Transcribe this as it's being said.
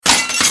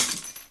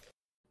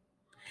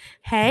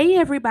Hey,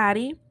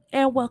 everybody,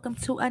 and welcome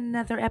to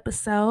another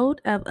episode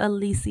of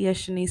Alicia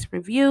Shanice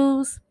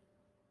Reviews.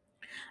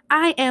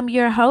 I am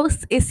your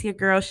host. It's your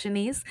girl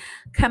Shanice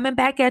coming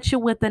back at you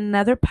with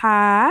another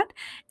pod,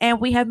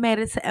 and we have made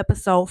it to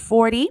episode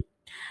 40.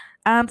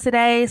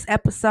 Today's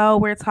episode,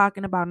 we're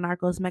talking about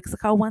Narcos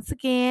Mexico. Once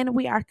again,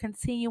 we are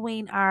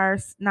continuing our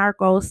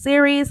Narcos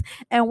series,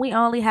 and we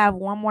only have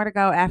one more to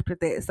go after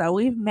this. So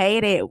we've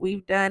made it,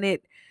 we've done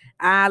it.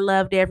 I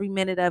loved every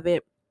minute of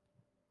it.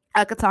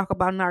 I could talk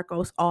about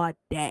Narcos all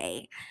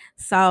day.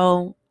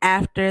 So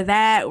after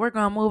that, we're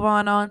gonna move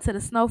on to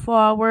the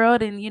snowfall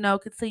world and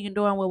continue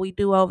doing what we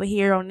do over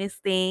here on this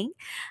thing.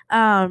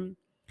 Um,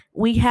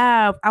 we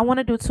have I want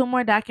to do two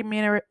more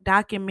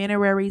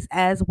documentaries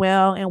as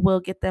well, and we'll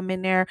get them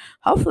in there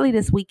hopefully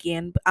this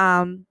weekend.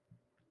 I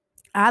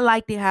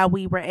liked it how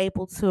we were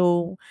able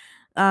to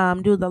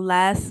do the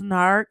last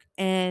Narc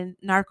and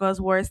Narcos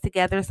Wars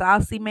together. So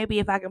I'll see maybe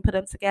if I can put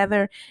them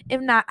together.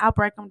 If not, I'll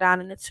break them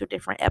down into two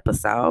different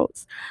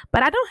episodes.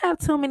 But I don't have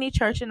too many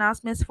church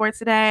announcements for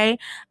today.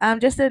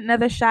 Just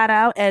another shout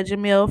out at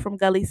Jamil from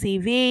Gully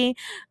TV.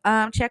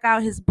 Check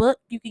out his book.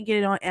 You can get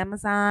it on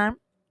Amazon.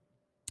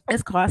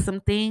 It's called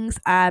Some Things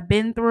I've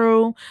Been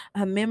Through,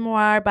 a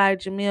memoir by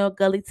Jamil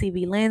Gully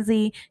TV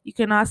Lindsay. You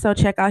can also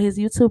check out his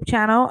YouTube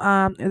channel,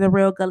 The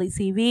Real Gully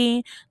TV.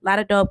 A lot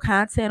of dope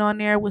content on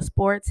there with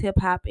sports, hip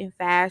hop, and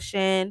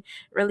fashion.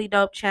 Really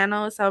dope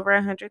channel. It's over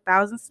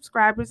 100,000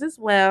 subscribers as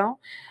well.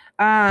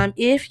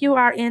 If you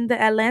are in the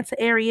Atlanta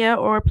area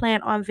or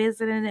plan on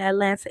visiting the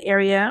Atlanta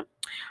area,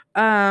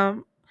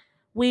 um,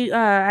 we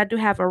I do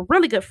have a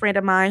really good friend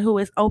of mine who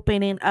is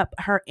opening up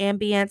her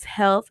ambience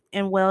health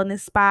and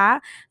wellness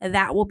spa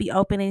that will be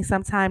opening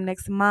sometime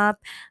next month.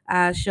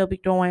 She'll be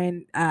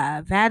doing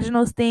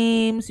vaginal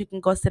steams. You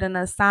can go sit in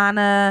a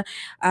sauna.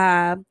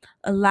 uh,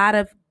 a lot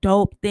of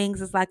dope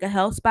things. It's like a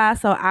health spa,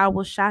 so I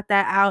will shout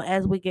that out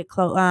as we get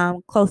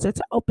closer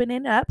to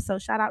opening up. So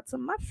shout out to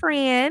my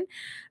friend.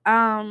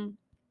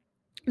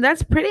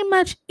 That's pretty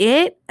much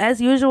it. As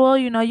usual,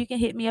 you can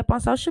hit me up on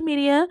social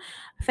media: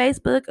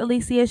 Facebook,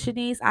 Alicia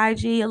Shanice;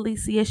 IG,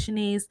 Alicia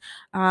Shanice.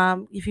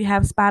 If you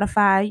have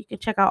Spotify, you can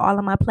check out all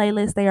of my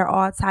playlists. They are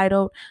all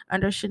titled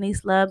under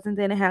Shanice Loves, and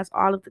then it has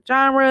all of the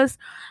genres.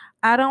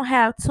 I don't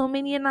have too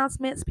many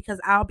announcements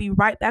because I'll be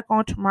right back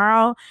on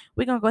tomorrow.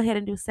 We're going to go ahead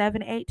and do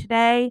 7, 8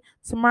 today.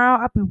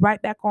 Tomorrow, I'll be right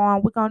back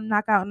on. We're going to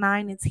knock out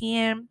 9 and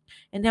 10,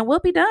 and then we'll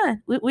be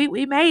done.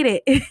 We made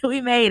it.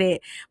 We made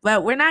it.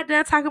 But we're not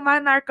done talking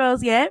about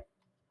Narcos yet.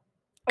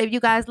 If you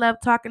guys love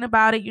talking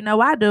about it, you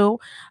know I do.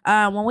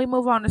 When we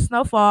move on to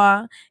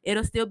Snowfall,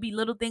 it'll still be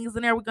little things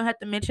in there we're gonna have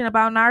to mention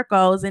about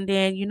Narcos, and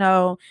then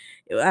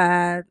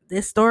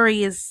this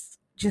story is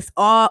just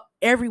all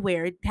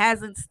everywhere. It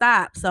hasn't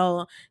stopped,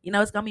 so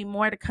it's gonna be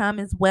more to come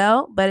as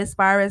well. But as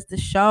far as the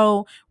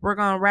show, we're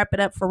gonna wrap it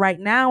up for right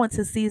now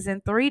until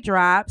season 3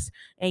 drops,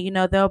 and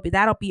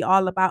that'll be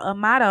all about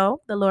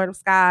Amato, the Lord of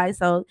Sky.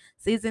 So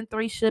season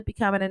 3 should be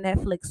coming to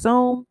Netflix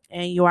soon,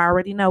 and you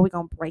already know we're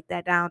gonna break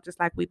that down just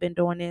like we've been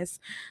doing this.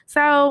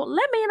 So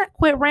let me not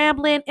quit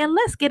rambling and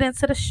let's get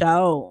into the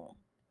show.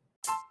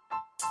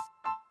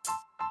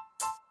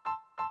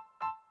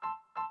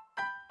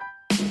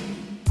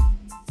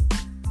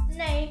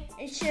 Name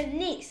is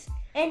Shanice,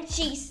 and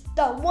she's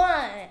the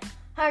one.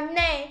 Her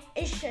name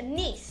is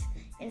Shanice,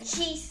 and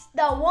she's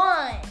the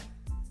one.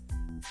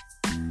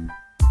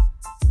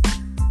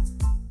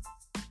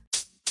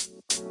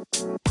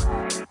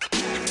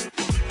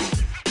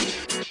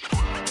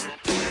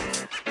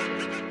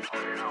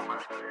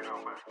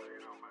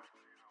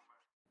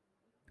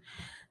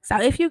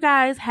 So if you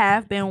guys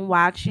have been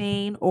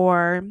watching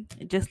or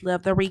just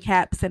love the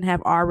recaps and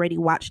have already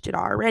watched it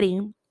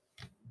already,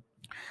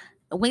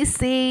 we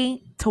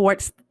see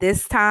towards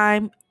this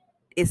time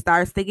it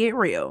starts to get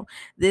real.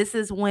 This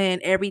is when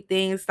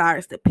everything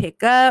starts to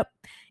pick up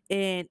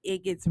and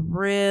it gets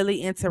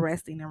really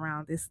interesting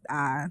around this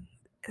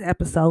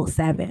episode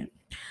 7.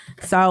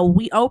 So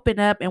we open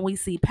up and we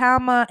see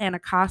Palma and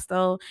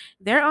Acosta.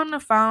 They're on the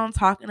phone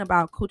talking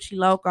about Cuchi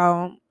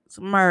Loco's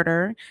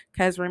murder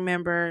because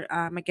remember,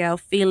 Miguel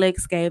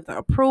Felix gave the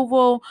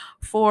approval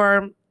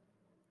for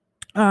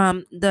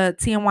the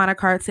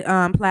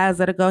Tijuana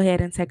Plaza to go ahead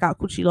and take out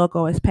Cuchi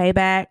Loco as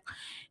payback.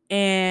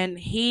 And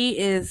he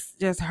is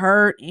just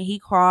hurt, and he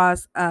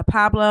calls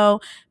Pablo.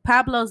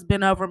 Pablo's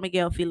been over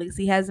Miguel Felix.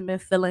 He hasn't been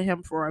feeling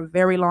him for a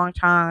very long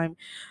time.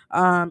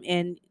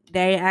 And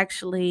they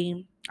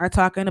actually are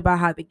talking about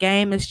how the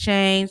game has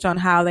changed, on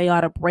how they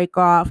ought to break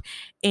off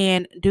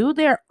and do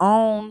their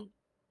own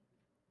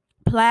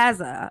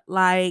plaza.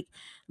 Like,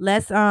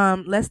 let's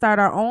start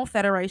our own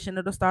federation.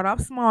 It'll start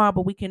off small,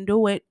 but we can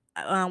do it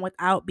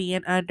without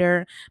being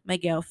under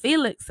Miguel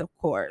Felix, of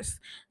course.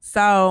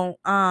 So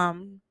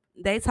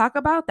they talk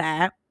about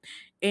that,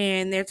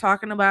 and they're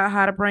talking about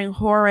how to bring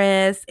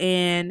Horace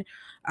and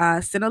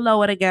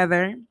Sinaloa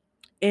together.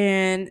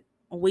 And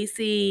we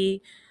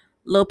see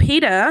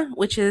Lupita,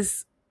 which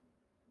is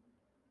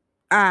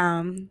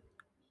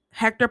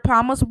Hector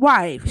Palmer's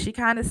wife. She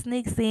kind of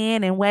sneaks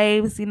in and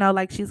waves,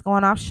 like she's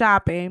going off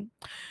shopping.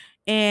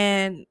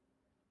 And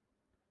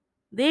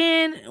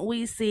Then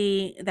we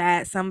see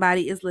that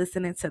somebody is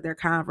listening to their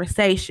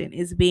conversation,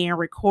 is being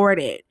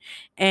recorded.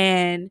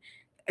 And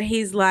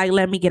he's like,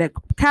 let me get a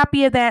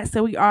copy of that.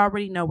 So we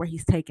already know where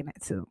he's taking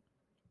it to.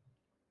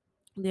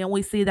 Then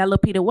we see that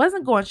Lupita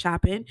wasn't going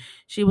shopping.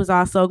 She was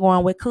also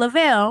going with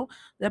Clavel,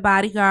 the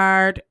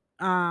bodyguard,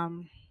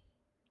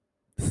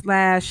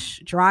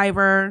 slash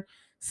driver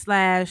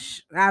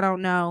slash I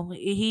don't know.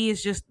 He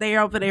is just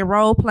there over there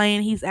role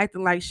playing. He's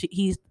acting like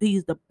he's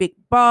the big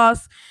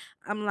boss.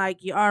 I'm like,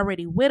 you're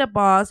already with a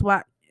boss.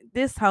 What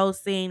this whole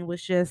scene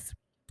was just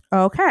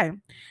okay.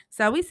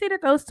 So we see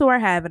that those two are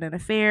having an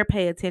affair.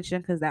 Pay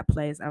attention because that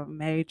plays a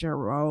major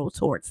role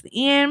towards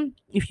the end.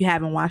 If you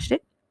haven't watched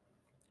it,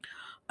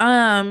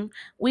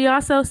 we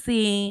also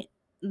see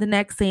the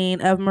next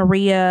scene of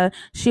Maria.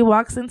 She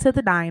walks into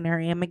the diner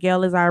and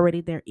Miguel is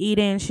already there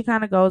eating. She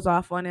kind of goes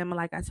off on him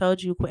like, I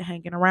told you, quit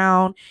hanging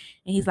around.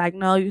 And he's like,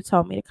 no, you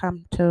told me to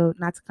come to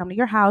not to come to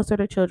your house or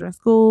the children's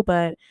school,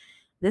 but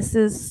this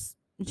is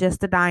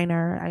just a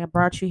diner. I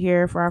brought you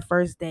here for our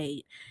first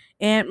date.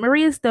 And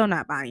Maria's still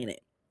not buying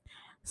it.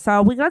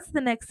 So we go to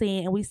the next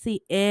scene and we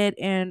see Ed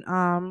and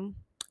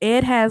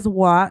Ed has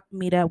Watt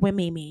meet up with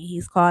Mimi.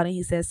 He's called and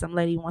he says some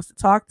lady wants to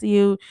talk to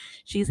you.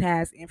 She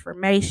has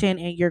information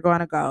and you're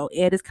gonna go.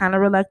 Ed is kind of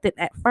reluctant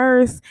at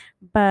first,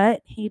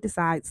 but he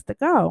decides to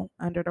go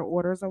under the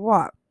orders of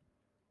Watt.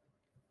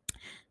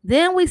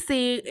 Then we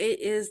see it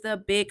is the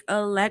big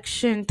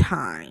election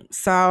time.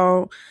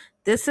 So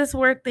this is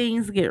where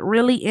things get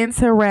really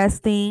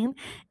interesting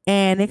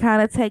and it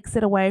kind of takes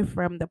it away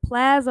from the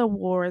Plaza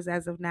Wars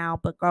as of now,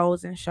 but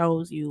goes and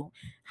shows you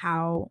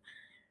how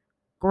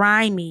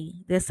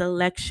grimy this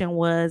election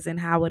was and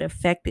how it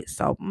affected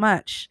so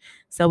much.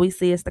 So we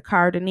see it's the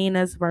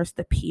Cardeninas versus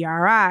the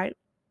PRI.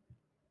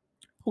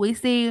 We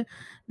see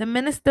the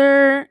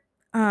Minister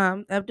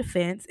of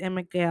Defense and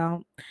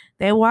Miguel.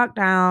 They walk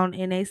down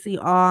and they see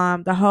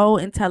the whole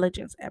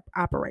intelligence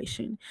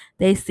operation.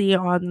 They see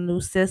on the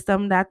new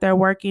system that they're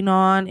working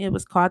on. It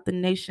was called the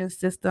Nation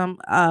System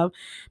of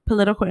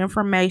Political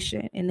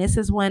Information, and this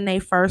is when they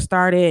first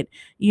started,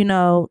 you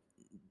know,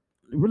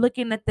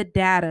 looking at the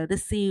data to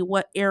see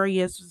what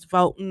areas was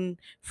voting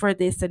for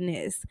this and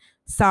this.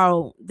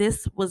 So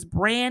this was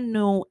brand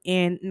new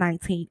in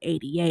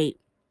 1988,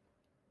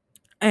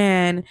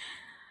 and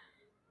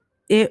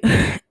it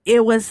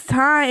it was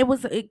time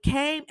it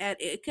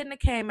couldn't have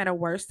came at a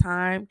worse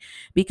time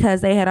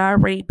because they had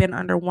already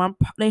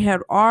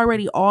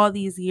all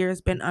these years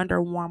been under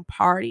one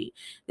party.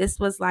 This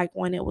was like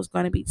when it was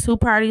going to be two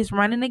parties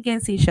running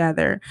against each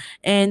other,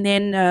 and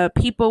then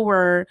people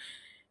were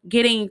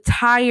getting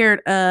tired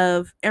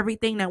of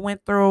everything that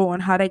went through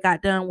and how they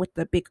got done with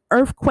the big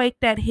earthquake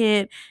that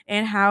hit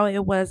and how it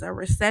was a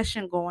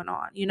recession going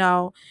on, you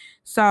know.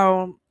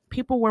 So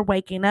people were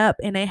waking up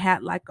and they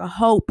had like a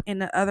hope in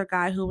the other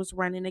guy who was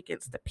running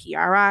against the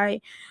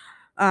PRI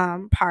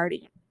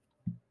party.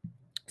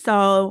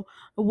 So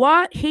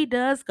what he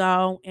does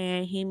go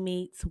and he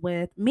meets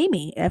with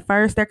Mimi. At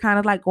first, they're kind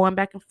of like going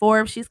back and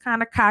forth. She's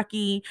kind of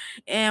cocky,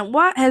 and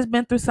Watt has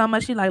been through so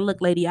much. He like, look,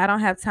 lady, I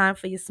don't have time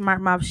for your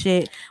smart mouth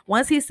shit.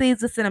 Once he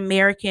sees it's an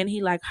American,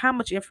 he like, how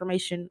much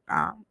information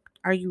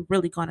are you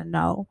really gonna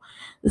know?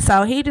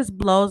 So he just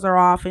blows her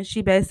off, and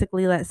she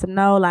basically lets him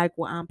know, like,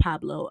 well, I'm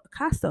Pablo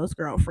Acosta's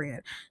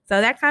girlfriend.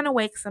 So that kind of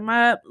wakes him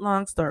up.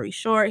 Long story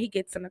short, he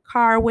gets in a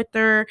car with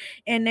her,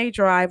 and they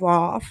drive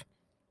off.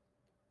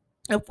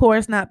 Of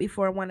course, not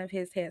before one of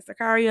his head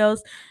sicarios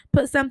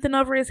put something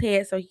over his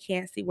head so he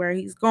can't see where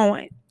he's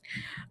going.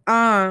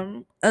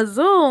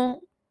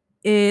 Azul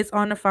is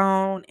on the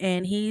phone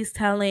and he's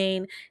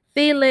telling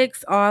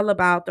Felix all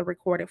about the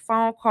recorded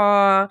phone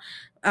call.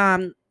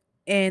 And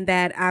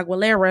that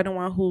Aguilera, the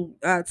one who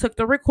took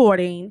the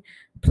recording,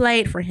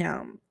 played for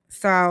him.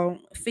 So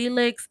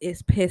Felix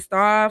is pissed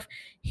off.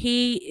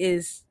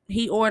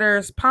 He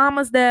orders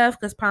Palma's death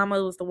because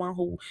Palma was the one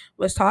who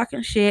was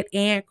talking shit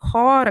and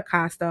called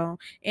Acosta,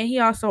 and he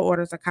also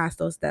orders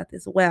Acosta's death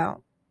as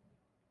well.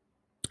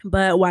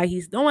 But while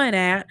he's doing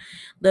that,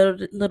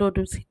 little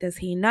does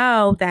he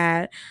know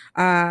that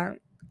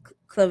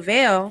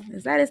Clavel,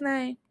 is that his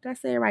name? Did I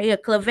say it right? Yeah,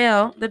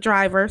 Clavel, the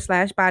driver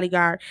slash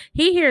bodyguard,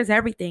 he hears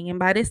everything. And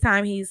by this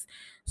time, he's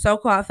so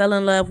called fell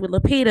in love with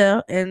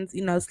Lupita and,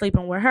 you know,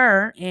 sleeping with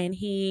her. And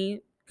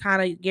he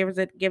kind of gives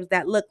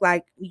that look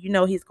like, you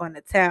know, he's going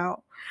to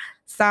tell.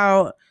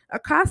 So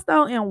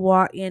Acosta and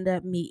Walt end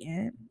up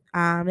meeting.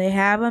 They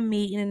have a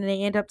meeting and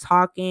they end up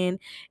talking.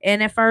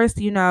 And at first,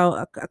 you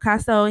know,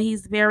 Acosta,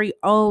 he's very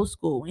old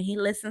school and he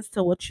listens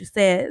to what you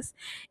says.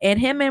 And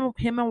him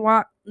and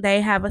Walt,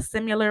 they have a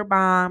similar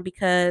bond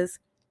because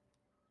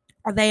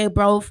they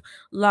both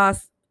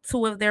lost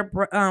two of their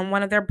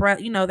one of their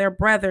their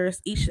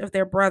brothers, each of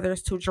their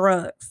brothers, to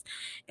drugs.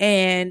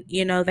 And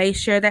you know, they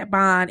share that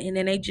bond, and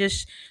then they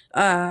just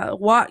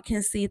Walt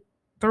can see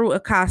through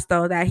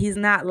Acosta that he's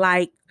not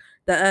like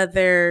the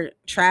other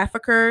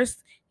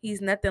traffickers.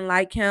 He's nothing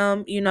like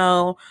him, you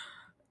know.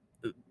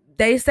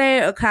 They say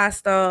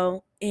Acosta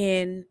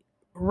in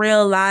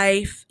real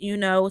life,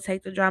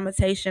 take the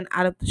dramatization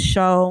out of the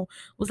show,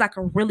 was like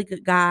a really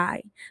good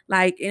guy.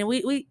 Like, and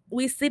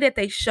we see that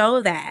they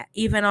show that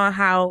even on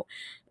how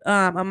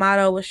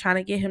Amato was trying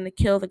to get him to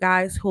kill the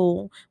guys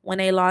who, when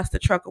they lost the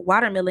truck of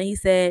watermelon, he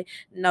said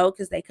no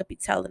because they could be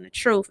telling the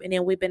truth, and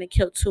then we've been to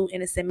kill two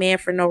innocent men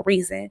for no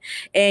reason.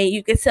 And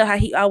you can tell how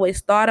he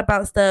always thought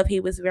about stuff. He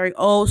was very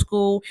old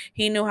school.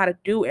 He knew how to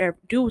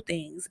do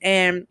things,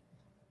 and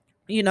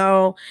you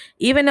know,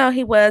 even though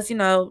he was,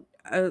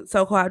 a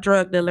so-called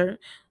drug dealer,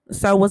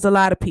 so was a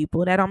lot of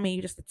people. That don't mean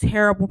you're just a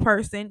terrible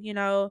person,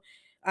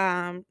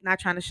 Not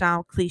trying to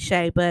sound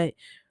cliche, but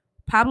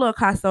Pablo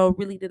Acosta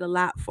really did a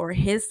lot for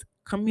his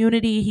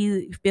community.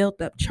 He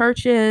built up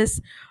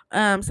churches,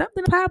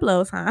 something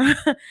Pablo's, huh?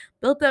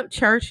 Built up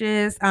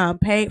churches,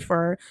 paid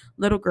for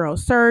little girl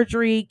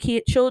surgery,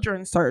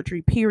 children's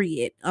surgery,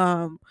 period.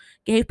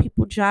 Gave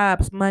people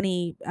jobs,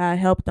 money,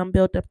 helped them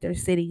build up their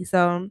city.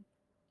 So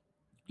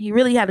he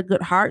really had a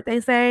good heart, they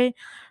say.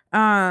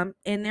 And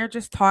they're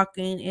just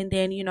talking, and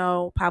then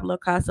Pablo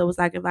Costa was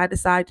like, if I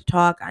decide to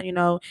talk,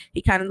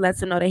 he kind of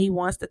lets him know that he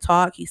wants to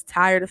talk. He's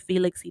tired of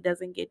Felix. He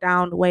doesn't get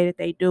down the way that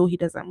they do. He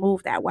doesn't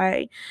move that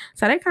way.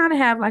 So they kind of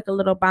have like a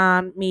little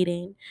bond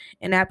meeting,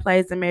 and that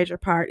plays a major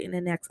part in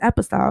the next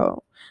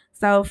episode.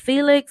 So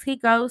Felix, he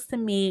goes to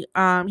meet,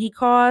 he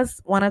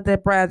calls one of the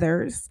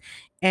brothers,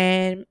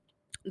 and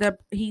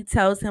he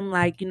tells him,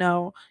 like,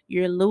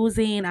 you're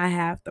losing, I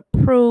have the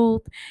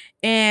proof.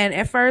 And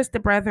at first the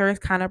brother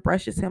kind of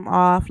brushes him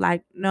off,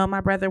 like, no,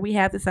 my brother, we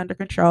have this under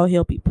control,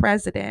 he'll be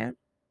president.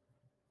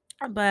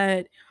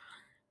 But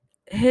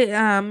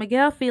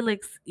Miguel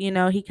Felix,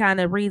 he kind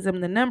of reads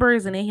him the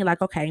numbers, and then he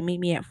like, okay, meet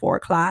me at 4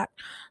 o'clock.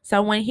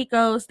 So when he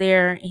goes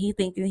there, he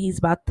thinking he's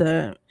about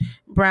to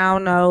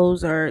brown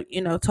nose or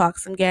talk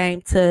some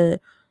game to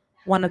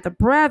one of the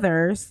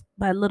brothers,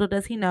 but little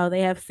does he know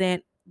they have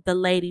sent the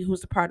lady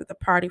who's a part of the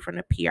party from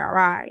the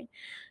PRI.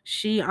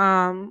 She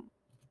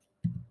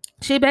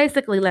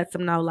basically lets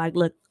him know, like,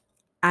 look,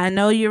 I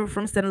know you're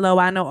from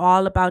Sinaloa. I know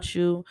all about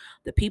you.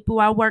 The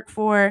people I work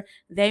for,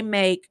 they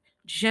make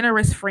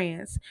generous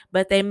friends,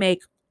 but they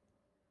make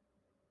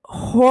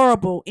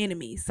horrible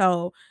enemies.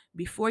 So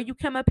before you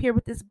come up here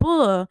with this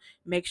bull,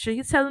 make sure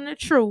you're telling the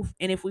truth.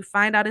 And if we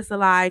find out it's a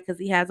lie, because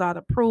he has all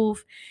the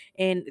proof,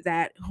 and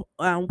that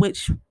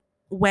which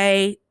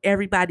way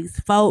everybody's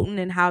voting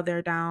and how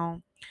they're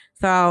down.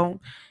 So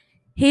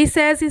he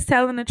says he's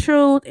telling the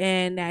truth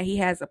and that he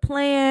has a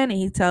plan, and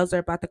he tells her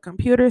about the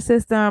computer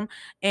system,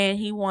 and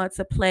he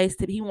wants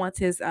he wants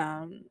his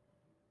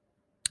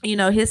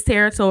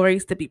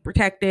territories to be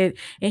protected,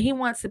 and he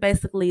wants to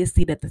basically a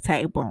seat at the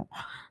table.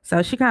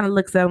 So she kind of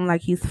looks at him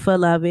like he's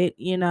full of it,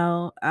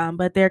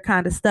 but they're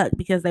kind of stuck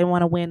because they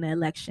want to win the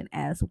election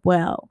as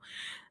well.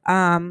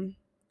 Clavel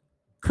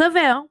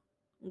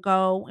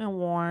go and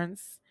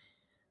warns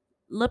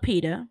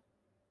Lapita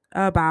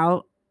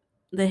about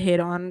the hit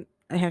on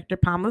Hector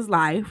Palmer's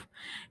life.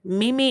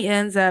 Mimi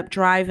ends up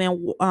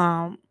driving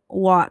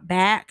Walt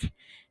back,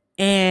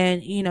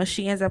 and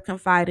she ends up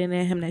confiding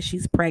in him that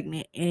she's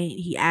pregnant, and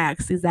he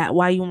asks, is that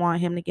why you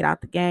want him to get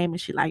out the game? And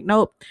she like,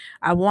 nope,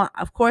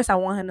 of course I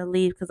want him to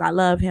leave because I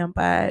love him,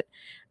 but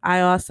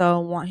I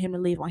also want him to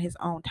leave on his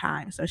own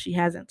time. So she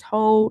hasn't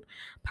told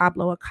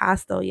Pablo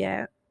Acosta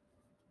yet.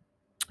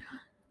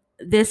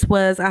 This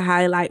was a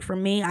highlight for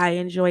me. I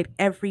enjoyed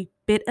every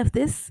bit of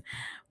this.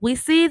 We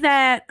see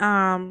that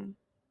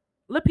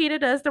Lapita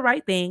does the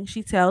right thing.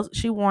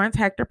 She warns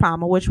Hector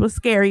Palmer, which was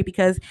scary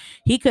because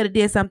he could have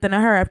did something to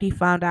her if he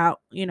found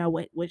out,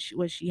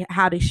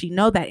 how did she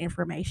know that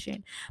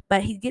information?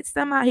 But he gets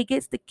them out. He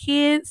gets the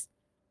kids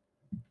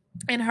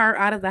and her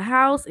out of the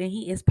house, and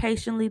he is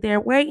patiently there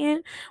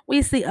waiting.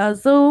 We see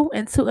Azul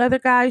and two other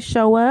guys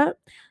show up.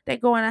 They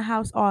go in the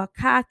house all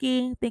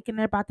cocky, thinking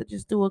they're about to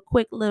just do a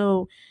quick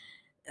little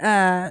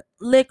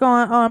lick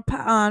on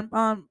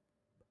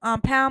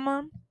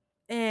Palmer.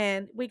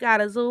 And we got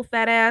Azul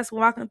fat ass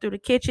walking through the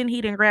kitchen. He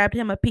done grabbed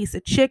him a piece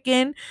of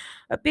chicken,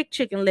 a big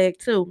chicken leg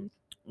too.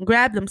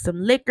 Grabbed him some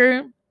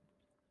liquor,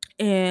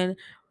 and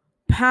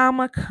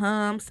Palmer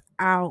comes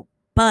out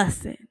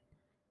bussing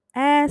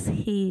as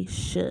he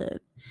should.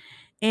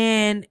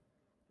 And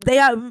they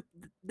are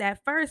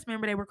that first,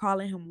 remember, they were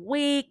calling him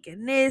weak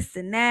and this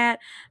and that.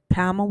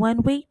 Palmer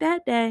wasn't weak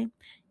that day.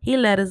 He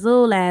let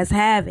Azul ass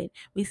have it.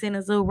 We seen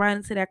Azul run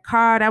into that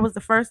car. That was the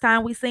first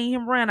time we seen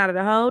him run out of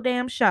the whole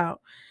damn show.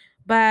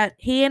 But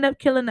he ended up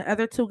killing the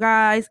other two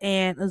guys,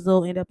 and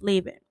Azul ended up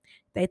leaving.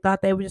 They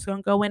thought they were just going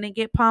to go in and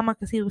get Palmer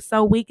because he was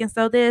so weak and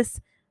so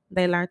this.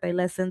 They learned their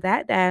lesson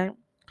that day.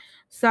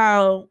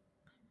 So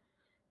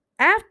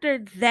after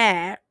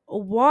that,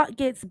 Walt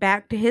gets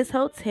back to his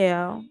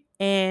hotel,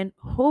 and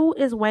who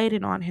is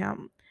waiting on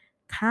him?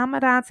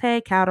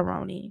 Commandante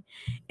Calderoni.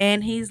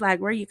 And he's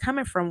like, where are you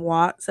coming from,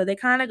 Walt? So they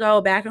kind of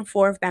go back and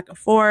forth.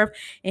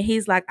 And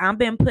he's like, I've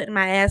been putting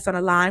my ass on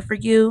the line for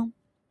you.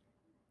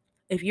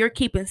 If you're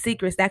keeping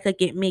secrets, that could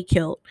get me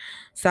killed.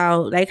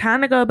 So they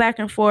kind of go back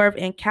and forth,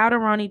 and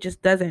Calderoni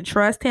just doesn't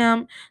trust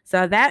him.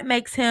 So that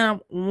makes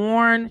him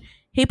warn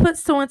He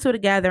puts two and two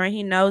together and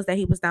he knows that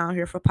he was down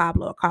here for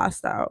Pablo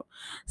Acosta.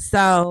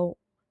 So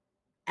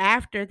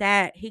after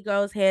that, he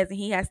goes ahead and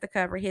he has to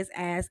cover his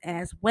ass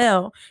as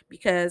well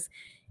because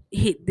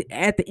he,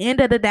 at the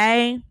end of the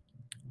day,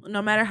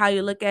 no matter how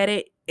you look at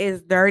it,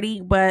 it's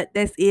dirty, but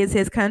this is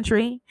his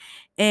country.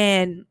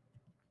 And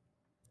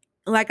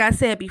like I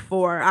said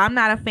before, I'm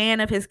not a fan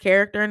of his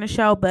character in the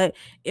show, but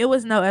it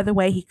was no other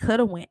way he could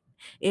have went.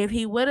 If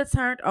he would have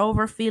turned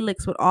over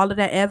Felix with all of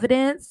that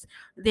evidence,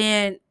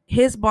 then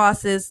his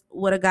bosses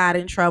would have got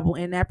in trouble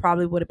and that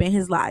probably would have been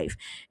his life.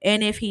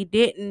 And if he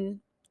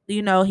didn't,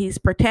 he's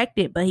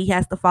protected, but he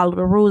has to follow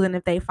the rules. And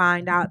if they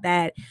find out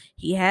that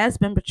he has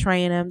been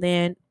betraying them,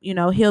 then,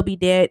 he'll be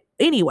dead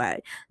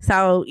anyway.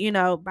 So,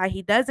 but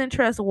he doesn't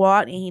trust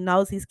Walt and he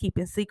knows he's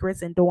keeping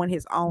secrets and doing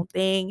his own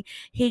thing.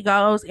 He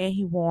goes and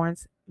he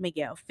warns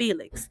Miguel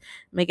Felix.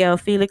 Miguel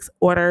Felix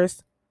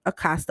orders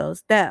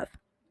Acosta's death.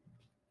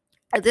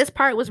 This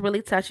part was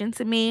really touching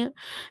to me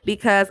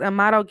because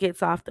Amato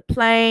gets off the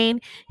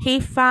plane.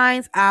 He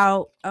finds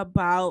out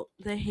about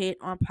the hit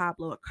on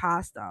Pablo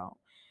Acosta.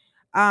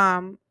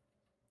 Um,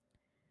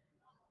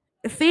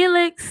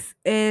 Felix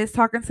is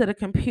talking to the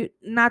computer.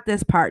 Not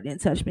this part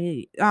didn't touch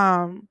me.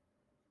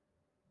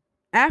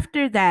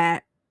 After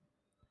that,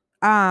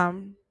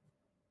 um,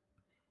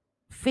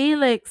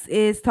 Felix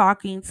is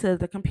talking to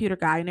the computer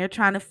guy and they're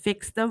trying to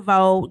fix the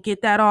vote,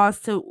 get that all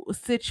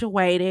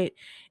situated.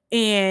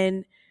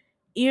 And,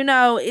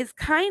 it's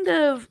kind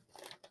of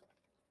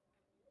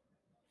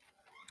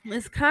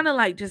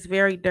like just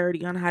very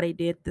dirty on how they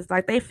did this.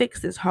 Like they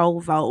fixed this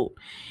whole vote.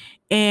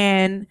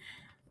 And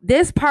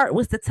this part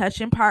was the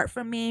touching part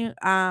for me.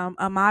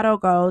 Amato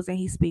goes and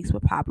he speaks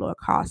with Pablo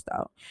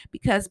Acosta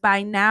because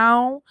by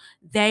now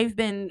they've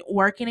been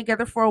working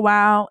together for a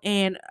while.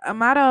 And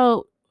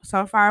Amato,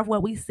 so far of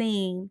what we've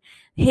seen,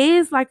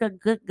 he's like a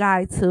good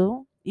guy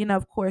too.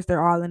 Of course,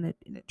 they're all in the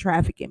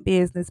trafficking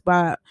business,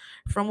 but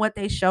from what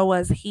they show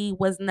us, he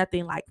was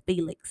nothing like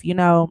Felix.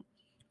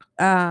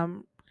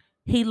 Um,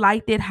 he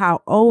liked it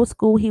how old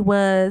school he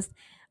was.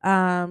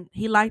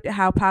 He liked it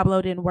how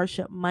Pablo didn't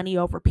worship money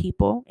over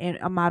people, and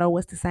Amato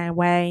was the same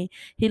way.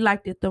 He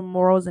liked it the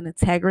morals and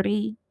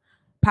integrity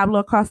Pablo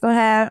Acosta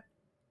had,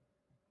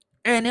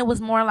 and it was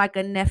more like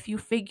a nephew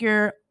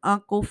figure,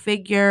 uncle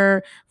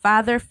figure,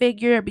 father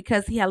figure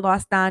because he had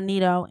lost Don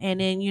Nito, and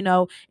then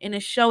in the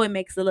show it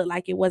makes it look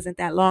like it wasn't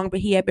that long,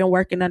 but he had been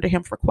working under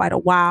him for quite a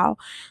while,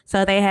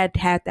 so they had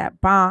that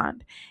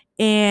bond,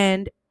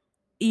 and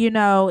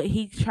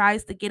he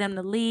tries to get him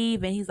to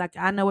leave and he's like,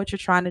 I know what you're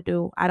trying to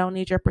do. I don't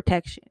need your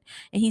protection.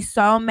 And he's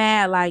so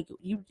mad, like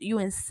you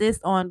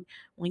insist on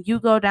when you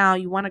go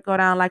down, you want to go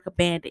down like a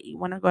bandit. You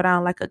want to go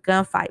down like a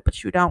gunfight,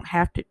 but you don't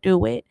have to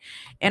do it.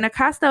 And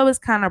Acosta was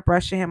kind of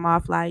brushing him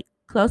off, like,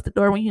 close the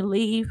door when you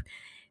leave.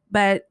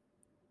 But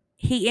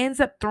he ends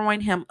up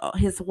throwing him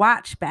his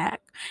watch back.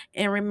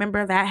 And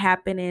remember that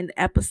happened in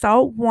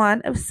episode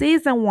 1 of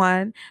season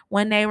 1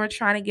 when they were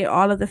trying to get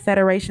all of the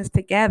federations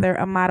together.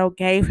 Amato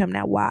gave him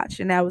that watch,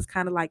 and that was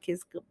kind of like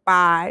his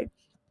goodbye.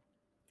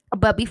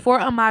 But before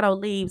Amato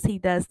leaves, he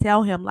does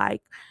tell him,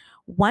 like,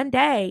 one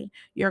day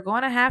you're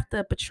going to have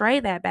to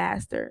betray that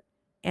bastard.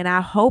 And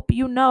I hope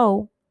you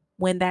know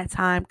when that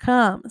time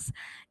comes.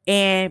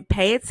 And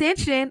pay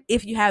attention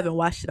if you haven't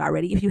watched it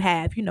already. If you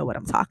have, you know what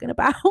I'm talking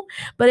about.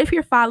 But if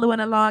you're following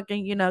along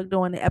and,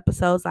 doing the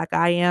episodes like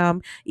I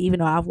am,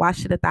 even though I've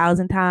watched it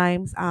 1,000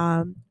 times,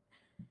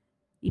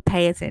 you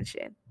pay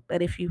attention.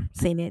 But if you've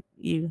seen it,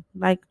 you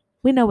like,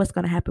 we know what's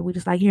going to happen. We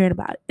just like hearing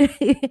about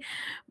it.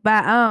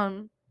 But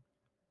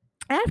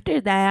after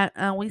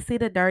that, we see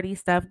the dirty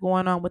stuff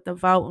going on with the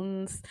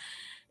votings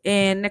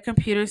and the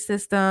computer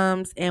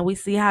systems, and we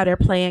see how they're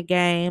playing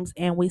games,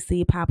 and we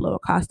see Pablo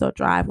Acosta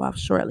drive off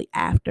shortly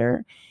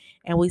after,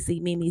 and we see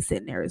Mimi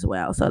sitting there as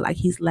well. So like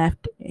he's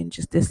left and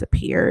just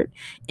disappeared,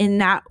 and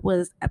that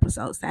was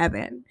episode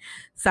 7.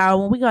 So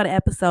when we go to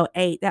episode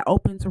 8, that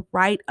opens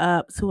right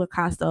up to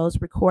Acosta's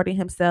recording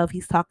himself.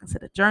 He's talking to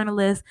the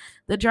journalist.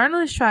 The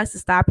journalist tries to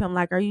stop him,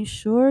 like, "Are you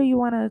sure you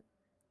want to?"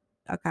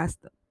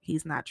 Acosta,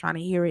 he's not trying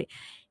to hear it.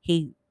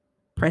 He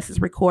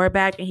presses record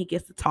back and he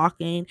gets to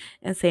talking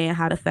and saying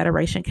how the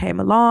Federation came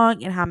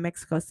along and how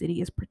Mexico City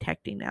is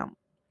protecting them.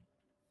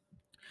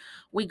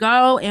 We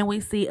go and we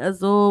see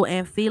Azul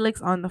and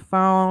Felix on the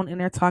phone and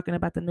they're talking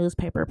about the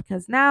newspaper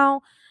because now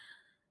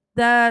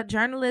the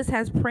journalist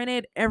has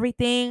printed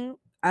everything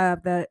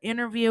of the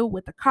interview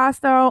with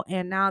Acosta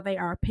and now they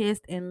are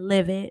pissed and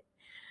livid.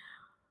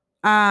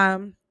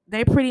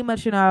 They pretty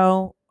much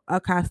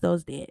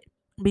Acosta's dead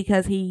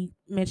because he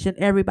mentioned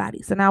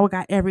everybody. So now we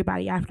got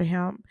everybody after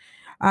him,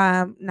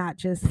 not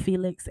just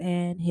Felix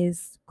and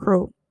his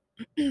crew.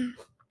 We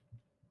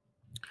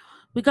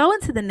go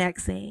into the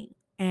next scene,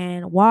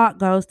 and Walt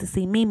goes to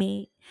see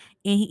Mimi,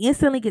 and he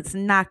instantly gets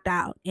knocked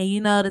out.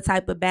 And the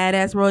type of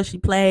badass role she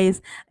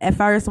plays. At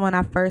first, when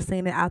I first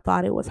seen it, I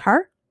thought it was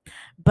her,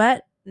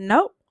 but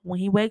nope. When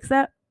he wakes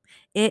up,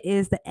 it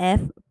is the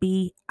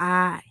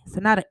FBI. So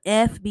now the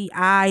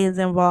FBI is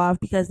involved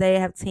because they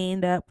have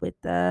teamed up with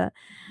the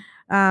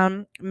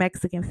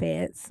Mexican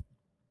feds.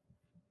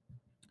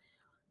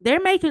 they're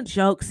making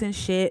jokes and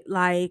shit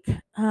like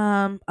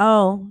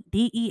oh,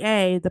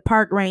 DEA, the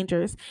park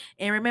rangers.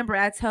 And remember,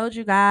 I told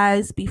you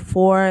guys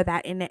before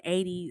that in the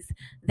 80s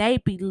they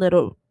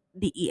belittled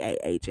DEA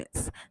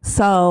agents.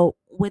 So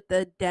with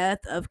the death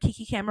of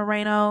Kiki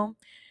Camareno,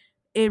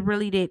 it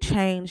really did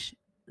change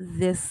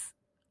this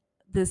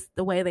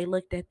the way they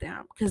looked at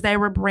them because they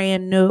were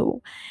brand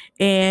new.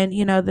 And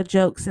the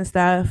jokes and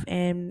stuff,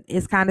 and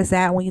it's kind of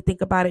sad when you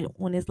think about it,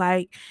 when it's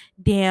like,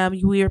 damn,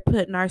 we're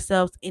putting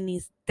ourselves in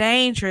these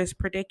dangerous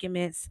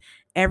predicaments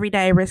every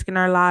day, risking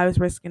our lives,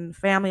 risking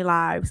family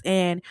lives,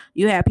 and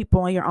you have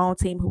people on your own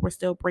team who were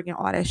still bringing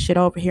all that shit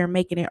over here,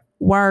 making it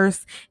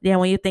worse. Then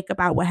when you think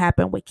about what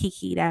happened with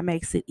Kiki, that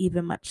makes it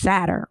even much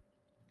sadder.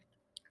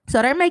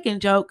 So they're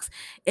making jokes,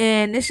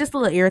 and it's just a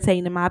little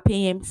irritating in my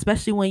opinion,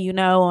 especially when you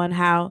know on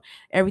how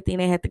everything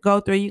they had to go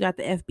through. You got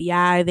the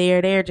FBI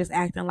there; they're just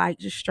acting like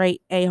just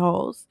straight a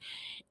holes.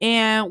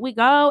 And we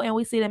go and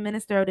we see the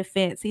Minister of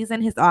Defense. He's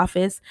in his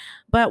office,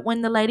 but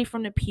when the lady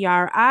from the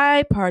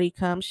PRI party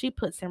comes, she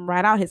puts him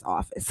right out his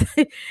office.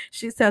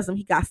 She tells him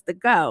he got to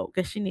go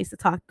because she needs to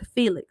talk to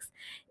Felix,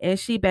 and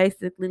she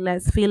basically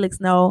lets Felix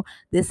know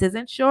this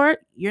isn't short.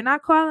 You're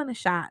not calling the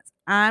shots.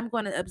 I'm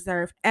going to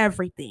observe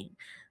everything.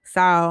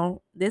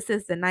 So this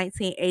is the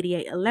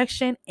 1988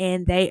 election,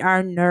 and they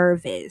are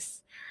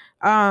nervous.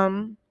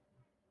 Um,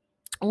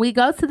 we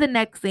go to the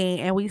next scene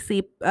and we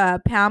see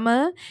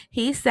Palma.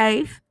 He's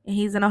safe and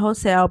he's in a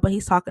hotel, but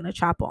he's talking to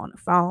Chapo on the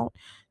phone.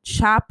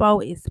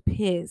 Chapo is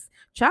pissed.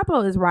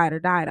 Chapo is ride or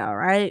die though,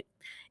 right?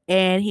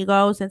 And he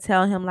goes and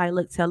tell him like,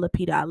 look, tell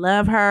Lupita I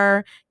love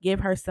her, give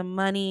her some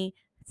money,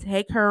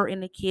 take her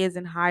and the kids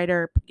and hide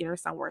her, get her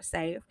somewhere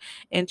safe.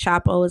 And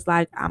Chapo is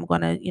like, I'm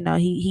gonna,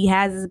 he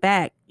has his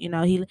back.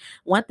 He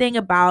one thing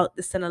about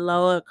the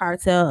Sinaloa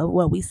cartel of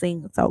what we've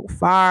seen so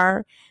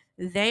far,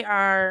 they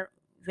are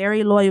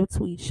very loyal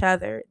to each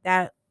other.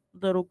 That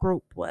little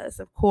group was.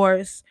 Of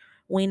course,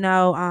 we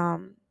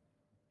know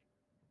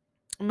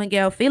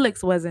Miguel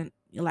Felix wasn't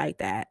like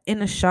that in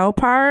the show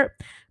part,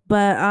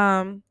 but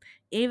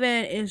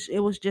even if it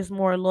was just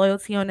more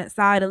loyalty on that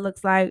side, it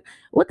looks like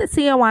with the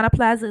Tijuana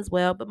Plaza as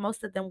well, but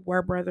most of them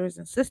were brothers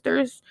and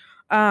sisters.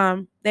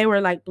 They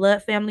were like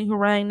blood family who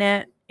ran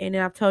that. And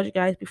then I've told you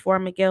guys before,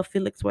 Miguel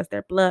Felix was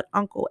their blood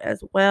uncle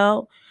as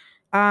well.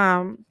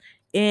 Um,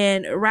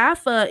 and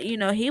Rafa,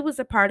 he was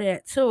a part of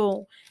that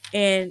too.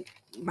 And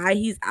by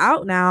he's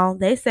out now,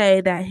 they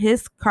say that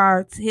his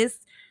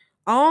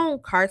own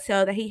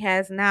cartel that he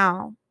has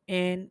now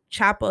and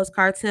Chapo's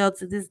cartel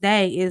to this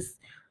day is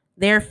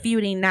they're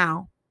feuding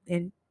now.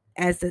 And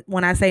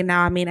when I say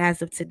now, I mean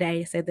as of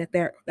today, say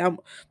that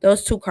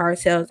those two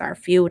cartels are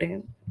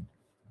feuding.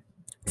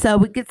 So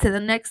we get to the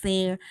next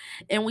scene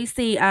and we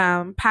see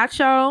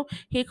Pacho.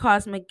 He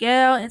calls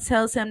Miguel and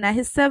tells him that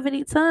his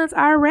 70 tons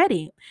are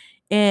ready.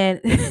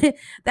 And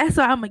that's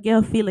why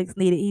Miguel Felix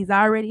needed. He's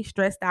already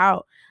stressed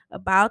out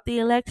about the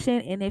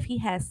election. And if he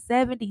has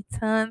 70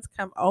 tons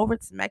come over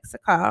to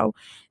Mexico,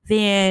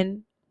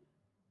 then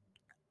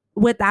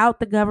without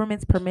the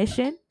government's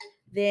permission,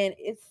 then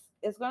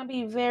it's gonna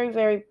be very,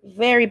 very,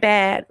 very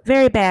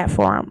bad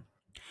for him.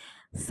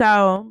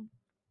 So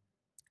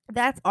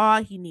that's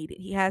all he needed.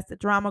 He has the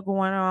drama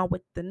going on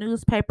with the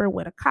newspaper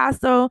with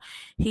Acosta.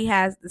 He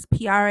has this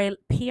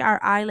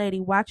PRI lady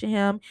watching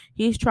him.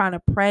 He's trying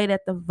to pray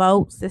that the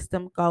vote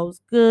system goes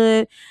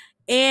good.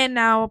 And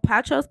now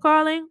Pacho's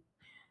calling.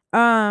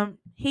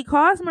 He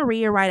calls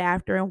Maria right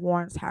after and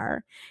warns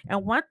her.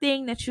 And one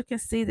thing that you can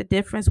see the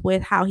difference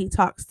with how he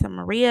talks to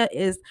Maria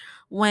is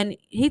when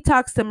he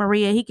talks to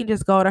Maria, he can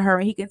just go to her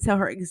and he can tell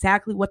her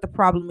exactly what the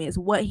problem is,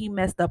 what he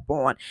messed up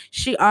on.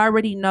 She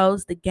already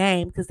knows the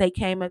game because they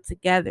came up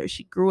together.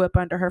 She grew up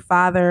under her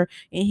father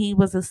and he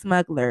was a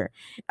smuggler.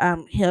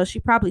 Hell, she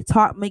probably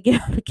taught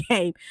Miguel the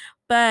game,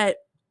 but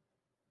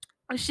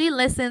she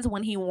listens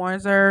when he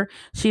warns her.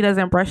 She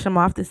doesn't brush him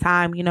off this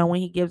time,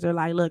 when he gives her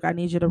like, look, I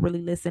need you to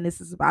really listen.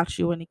 This is about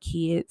you and the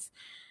kids.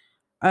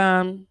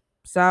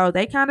 So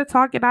they kind of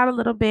talk it out a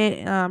little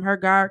bit. Her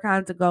guard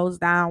kind of goes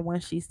down when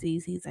she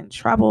sees he's in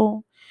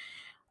trouble.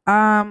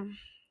 Um,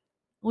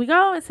 we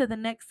go into the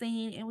next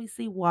scene and we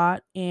see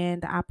Watt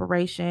and the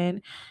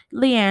Operation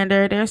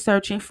Leander. They're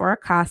searching for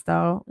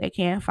Acosta. They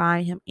can't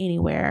find him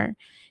anywhere.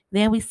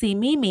 Then we see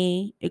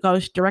Mimi. It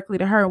goes directly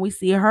to her, and we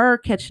see her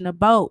catching a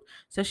boat.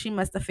 So she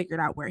must have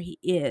figured out where he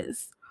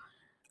is.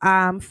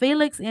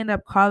 Felix ended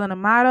up calling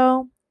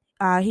Amato.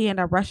 He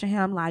ended up rushing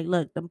him like,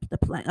 look, the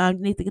plane, you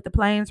need to get the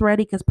planes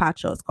ready because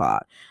Pacho's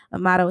called.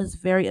 Amato is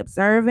very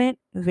observant,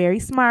 very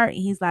smart.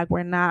 And he's like,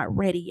 we're not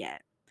ready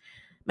yet.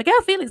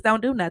 Miguel Felix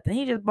don't do nothing.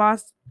 He just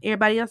boss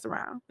everybody else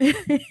around.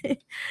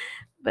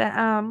 But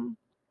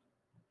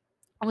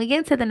we get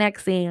into the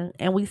next scene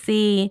and we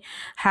see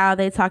how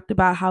they talked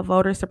about how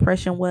voter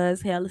suppression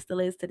was, hell, it still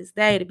is to this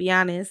day, to be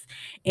honest.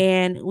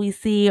 And we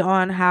see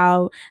on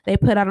how they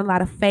put out a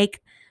lot of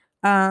fake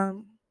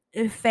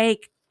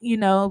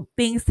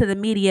things to the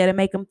media to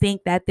make them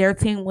think that their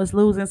team was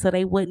losing so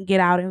they wouldn't get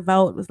out and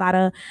vote. It was a lot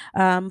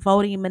of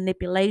voting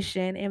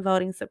manipulation and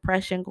voting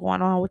suppression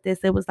going on with this.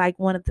 It was like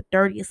one of the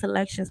dirtiest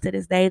elections to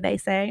this day, they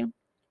say.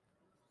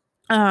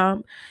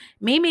 um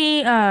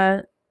Mimi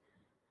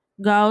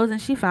goes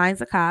and she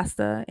finds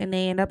Acosta and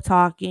they end up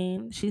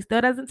talking. She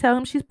still doesn't tell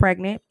him she's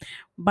pregnant,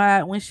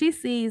 but when she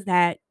sees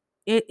that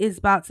it is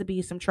about to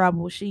be some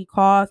trouble, she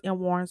calls and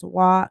warns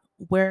Walt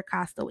where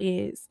Acosta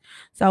is.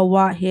 So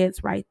Walt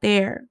heads right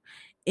there.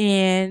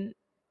 And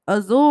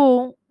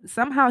Azul,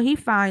 somehow he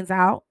finds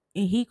out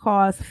and he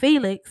calls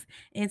Felix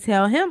and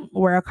tell him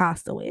where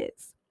Acosta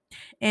is.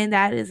 And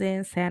that is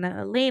in Santa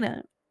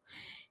Elena.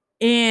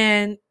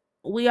 And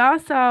we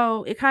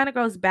also, it kind of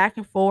goes back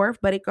and forth,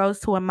 but it goes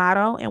to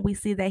Amato, and we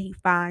see that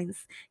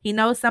he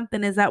knows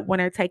something is up when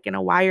they're taking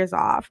the wires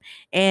off.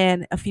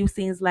 And a few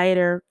scenes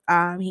later,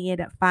 he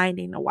ended up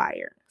finding the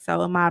wire.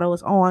 So Amato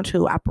is on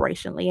to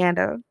Operation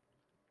Leander.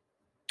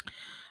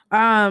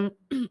 Um,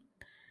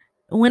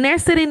 when they're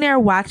sitting there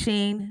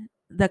watching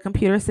the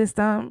computer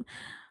system,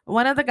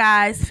 one of the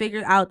guys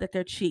figures out that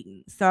they're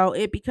cheating. So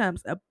it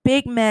becomes a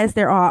big mess.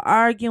 They're all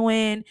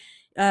arguing.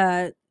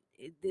 Uh,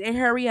 they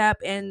hurry up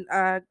and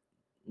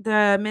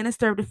the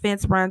minister of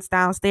defense runs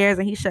downstairs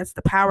and he shuts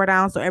the power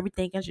down so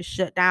everything can just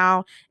shut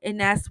down. And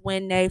that's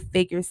when they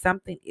figure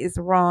something is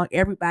wrong.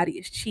 Everybody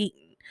is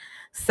cheating.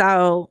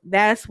 So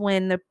that's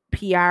when the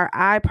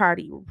PRI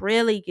party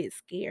really gets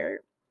scared.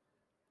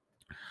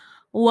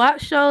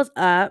 What shows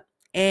up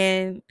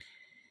and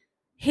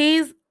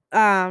he's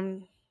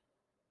letting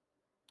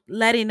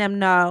them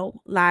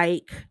know,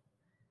 like,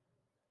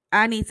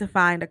 I need to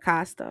find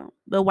Acosta.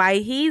 But while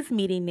he's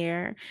meeting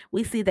there,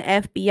 we see the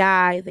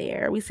FBI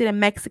there. We see the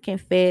Mexican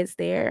feds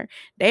there.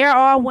 They are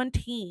all one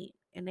team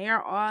and they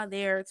are all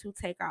there to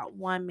take out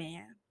one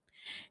man.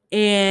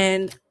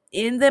 And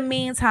in the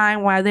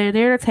meantime, while they're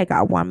there to take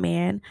out one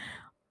man,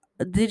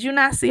 did you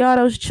not see all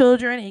those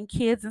children and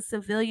kids and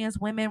civilians?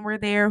 Women were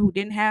there who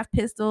didn't have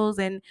pistols.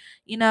 And,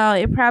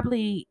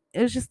 it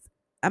was just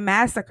a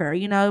massacre.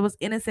 It was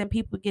innocent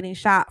people getting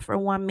shot for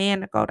one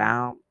man to go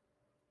down.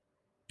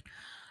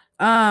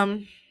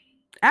 Um,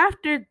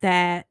 After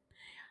that,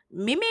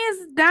 Mimi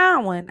is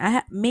down one.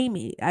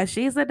 Mimi,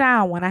 she's a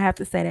down one. I have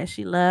to say that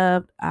she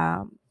loved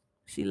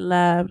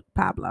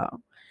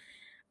Pablo.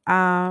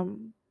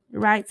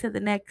 Right to the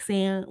next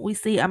scene, we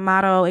see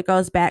Amato. It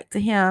goes back to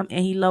him,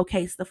 and he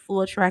locates the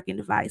full tracking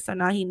device. So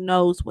now he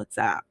knows what's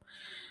up.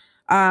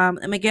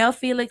 Miguel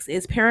Felix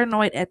is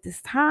paranoid at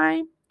this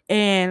time,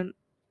 and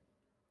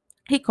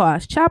he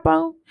calls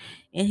Chapo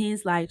and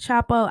he's like,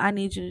 Chapo, I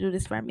need you to do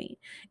this for me.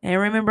 And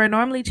remember,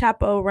 normally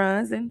Chapo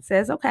runs and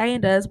says, okay,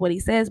 and does what he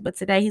says. But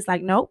today he's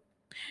like, nope,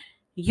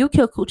 you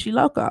kill Coochie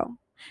Loco.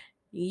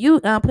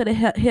 You put a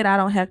hit out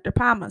on Hector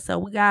Palma. So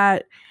we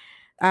got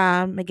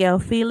Miguel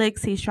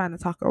Felix. He's trying to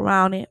talk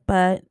around it.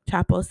 But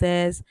Chapo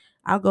says,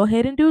 I'll go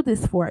ahead and do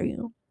this for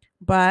you.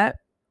 But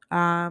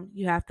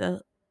you have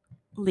to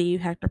leave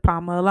Hector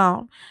Palma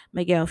alone.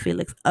 Miguel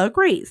Felix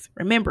agrees.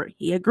 Remember,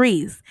 he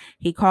agrees.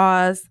 He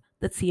calls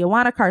the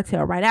Tijuana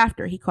cartel right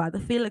after. He called the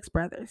Felix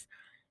brothers.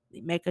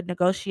 They make a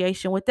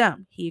negotiation with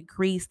them. He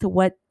agrees to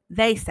what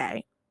they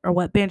say, or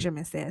what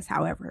Benjamin says,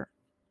 however.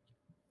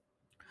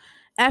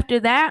 After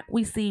that,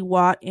 we see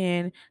Walt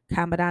and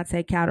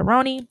Commandante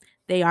Calderoni.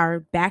 They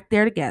are back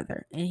there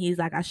together. And he's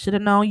like, I should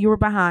have known you were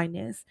behind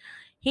this.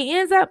 He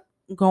ends up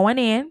going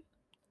in,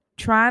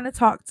 trying to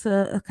talk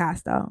to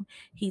Acosta.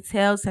 He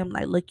tells him,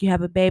 like, look, you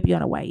have a baby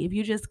on the way. If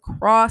you just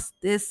cross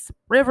this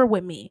river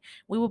with me,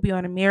 we will be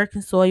on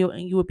American soil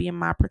and you will be in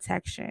my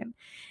protection.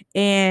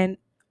 And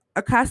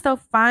Acosta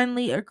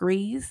finally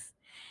agrees.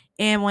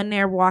 And when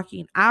they're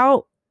walking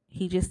out,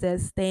 he just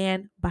says,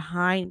 stand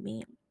behind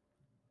me.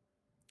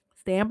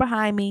 Stand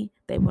behind me.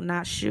 They will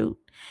not shoot.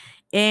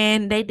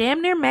 And they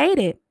damn near made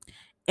it.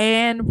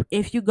 And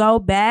if you go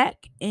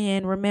back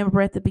and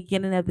remember at the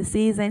beginning of the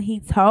season, he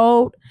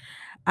told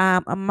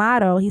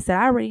Amato, he said,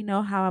 I already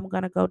know how I'm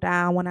going to go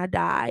down when I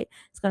die.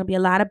 It's going to be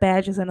a lot of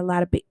badges and a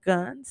lot of big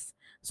guns.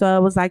 So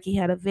it was like he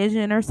had a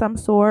vision or some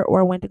sort,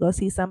 or went to go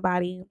see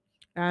somebody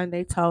and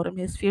they told him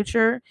his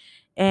future.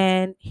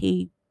 And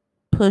he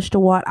pushed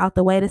Walt out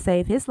the way to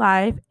save his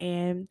life,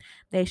 and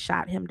they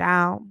shot him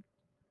down.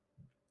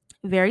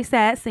 Very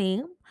sad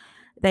scene.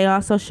 They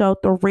also showed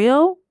the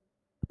real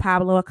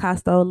Pablo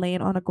Acosta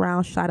laying on the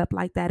ground, shot up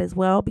like that as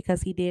well,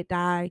 because he did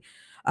die.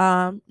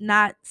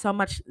 Not so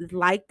much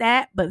like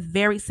that, but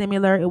very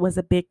similar. It was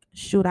a big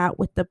shootout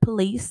with the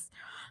police.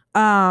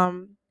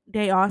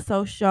 They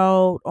also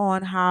showed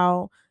on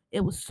how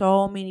it was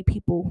so many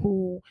people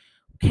who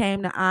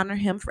came to honor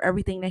him for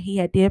everything that he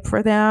had did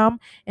for them,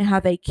 and how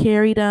they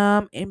carried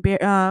him and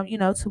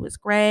to his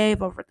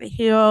grave over the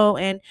hill,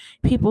 and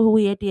people who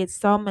he had did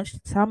so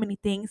many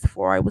things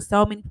for. It was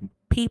so many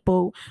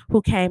people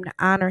who came to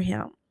honor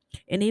him.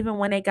 And even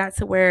when they got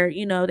to where,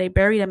 they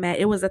buried him at,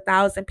 it was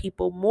 1,000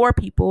 people, more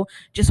people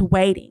just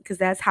waiting, because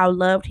that's how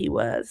loved he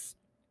was.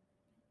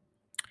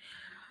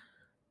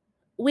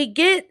 we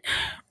get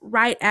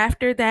right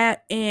after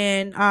that,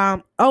 and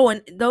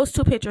and those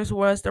two pictures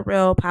was the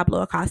real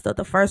Pablo Acosta.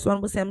 The first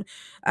one was him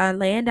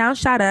laying down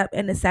shot up,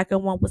 and the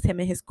second one was him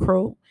and his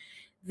crew.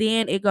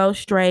 Then it goes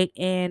straight,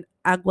 and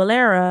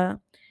Aguilera,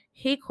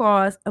 he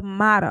calls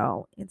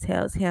Amato and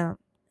tells him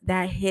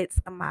that hits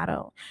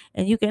Amato.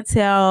 And you can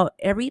tell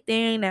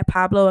everything that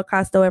Pablo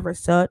Acosta ever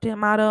said to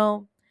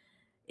Amato,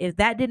 if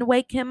that didn't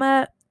wake him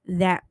up,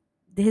 that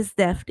his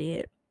death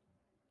did.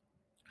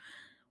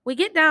 We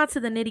get down to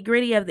the nitty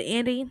gritty of the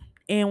ending,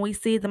 and we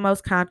see the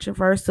most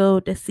controversial,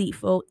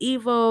 deceitful,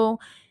 evil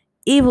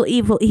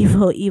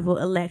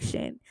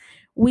election.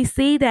 We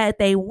see that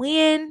they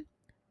win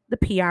the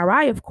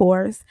PRI, of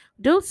course,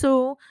 due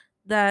to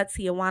the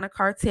Tijuana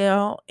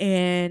cartel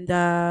and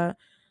a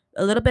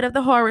little bit of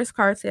the Horus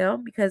cartel,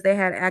 because they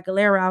had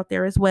Aguilera out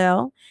there as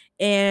well,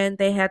 and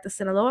they had the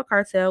Sinaloa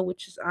cartel,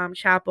 which is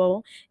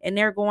Chapo, and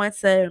they're going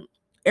to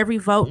every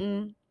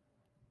voting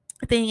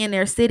thing in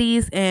their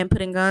cities and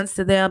putting guns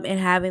to them and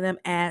having them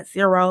add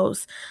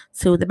zeros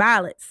to the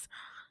ballots.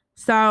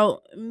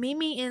 So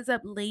Mimi ends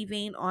up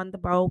leaving on the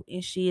boat,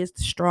 and she is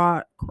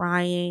distraught,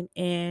 crying,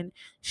 and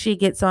she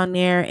gets on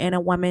there, and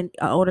an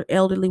older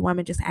elderly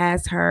woman just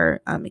asks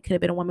her, it could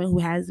have been a woman who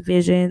has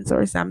visions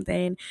or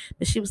something,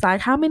 but she was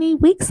like, "How many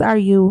weeks are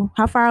you?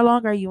 How far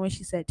along are you?" And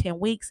she said 10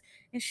 weeks,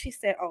 and she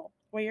said, "Oh,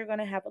 well, you're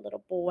gonna have a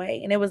little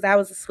boy," and that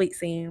was a sweet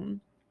scene.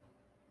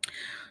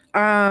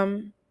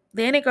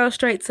 Then it goes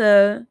straight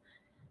to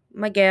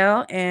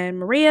Miguel and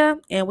Maria,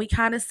 and we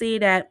kind of see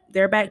that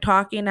they're back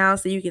talking now,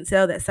 so you can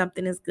tell that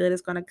something is good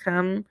is going to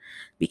come,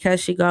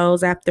 because she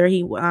goes after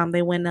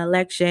they win the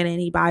election,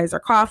 and he buys her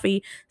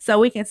coffee, so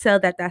we can tell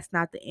that that's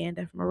not the end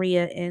of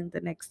Maria in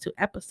the next two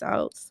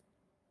episodes.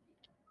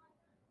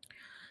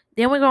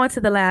 Then we go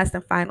into the last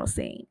and final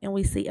scene, and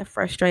we see a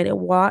frustrated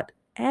Walt,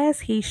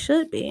 as he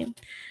should be.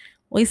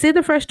 We see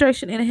the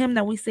frustration in him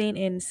that we've seen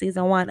in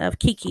season 1 of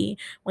Kiki.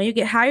 When you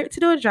get hired to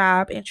do a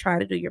job and try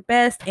to do your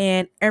best,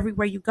 and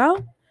everywhere you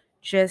go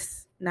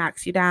just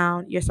knocks you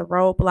down. It's a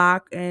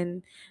roadblock,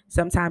 and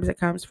sometimes it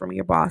comes from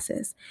your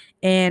bosses.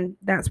 And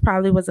that's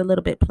probably was a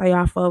little bit play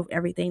off of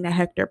everything that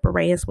Hector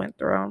Perez went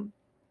through.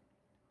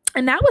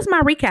 And that was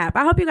my recap.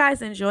 I hope you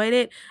guys enjoyed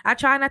it. I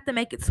try not to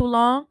make it too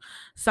long.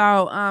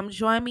 So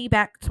join me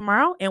back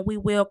tomorrow, and we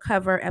will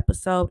cover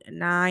episode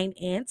 9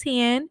 and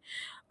 10.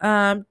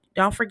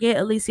 Don't forget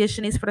Alicia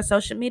Shanice for the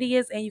social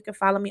medias, and you can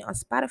follow me on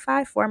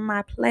Spotify for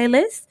my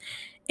playlist.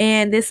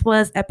 And this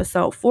was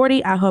episode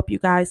 40. I hope you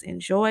guys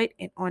enjoyed.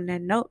 And on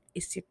that note,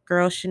 it's your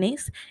girl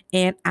Shanice,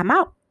 and I'm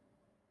out.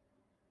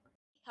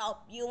 Hope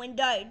you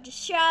enjoyed the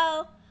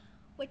show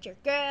with your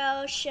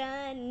girl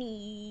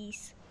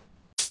Shanice.